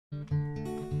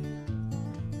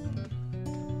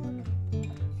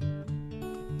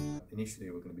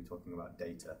initially we're going to be talking about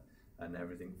data and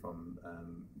everything from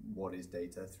what is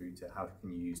data through to how can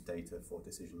you use data for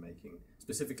decision making.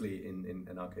 Specifically in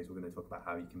our case, we're going to talk about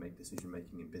how you can make decision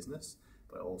making in business,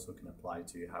 but it also can apply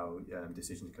to how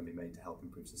decisions can be made to help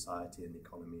improve society and the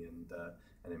economy and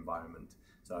environment.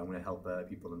 So I'm going to help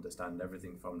people understand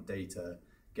everything from data,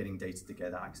 getting data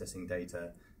together, accessing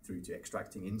data, through to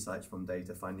extracting insights from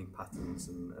data, finding patterns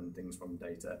and things from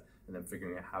data, and then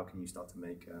figuring out how can you start to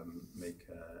make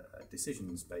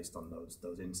decisions based on those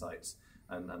insights.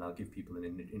 And I'll give people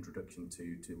an introduction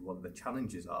to what the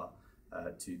challenges are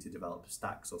to develop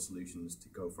stacks or solutions to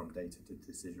go from data to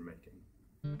decision making.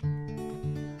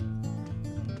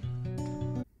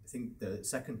 I think the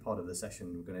second part of the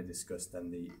session we're going to discuss then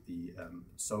the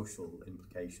social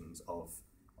implications of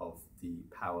the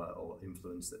power or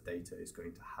influence that data is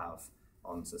going to have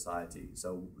on society.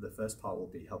 So the first part will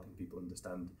be helping people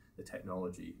understand the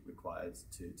technology required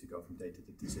to go from data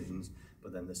to decisions,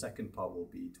 but then the second part will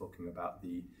be talking about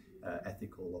the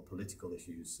ethical or political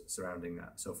issues surrounding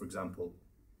that. So for example,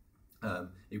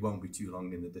 it won't be too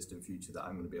long in the distant future that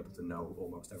I'm going to be able to know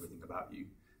almost everything about you.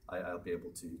 I'll be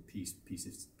able to piece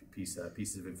pieces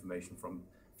of information from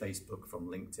Facebook, from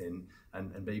LinkedIn,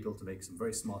 and be able to make some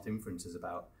very smart inferences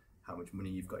about how much money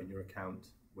you've got in your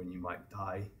account, when you might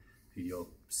die, who your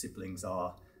siblings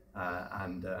are,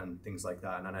 and things like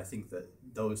that. And I think that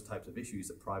those types of issues,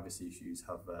 the privacy issues,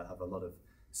 have a lot of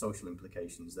social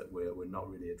implications that we're not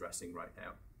really addressing right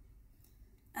now.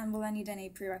 And will I need any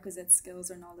prerequisite skills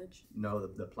or knowledge? No,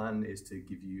 the plan is to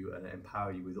give you and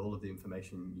empower you with all of the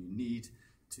information you need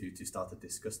to start to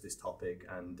discuss this topic.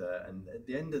 And at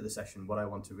the end of the session, what I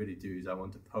want to really do is I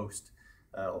want to post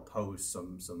or pose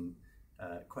some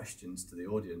questions to the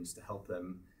audience to help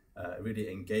them really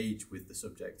engage with the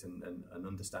subject and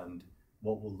understand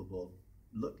what will the world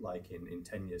look like in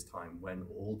 10 years time, when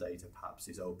all data perhaps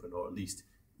is open, or at least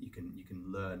you can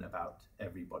learn about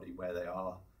everybody, where they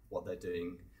are, what they're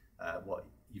doing, what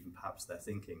even perhaps they're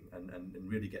thinking, and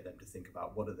really get them to think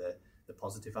about what are the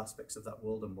positive aspects of that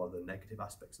world and what are the negative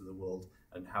aspects of the world,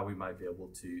 and how we might be able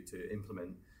to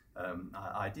implement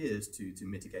ideas to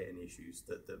mitigate any issues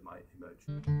that might emerge.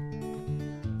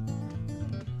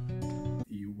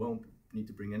 You won't need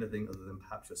to bring anything other than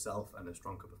perhaps yourself and a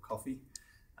strong cup of coffee,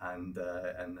 and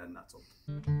that's all.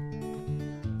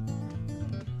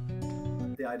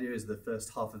 The idea is the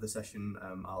first half of the session,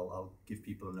 I'll give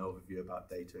people an overview about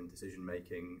data and decision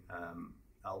making.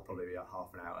 That'll probably be about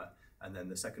half an hour, and then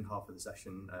the second half of the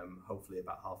session, hopefully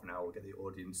about half an hour, we'll get the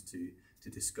audience to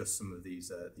discuss some of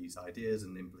these ideas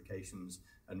and implications,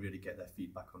 and really get their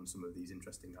feedback on some of these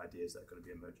interesting ideas that are going to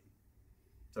be emerging.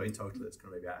 So in total, it's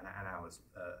going to be about an hour.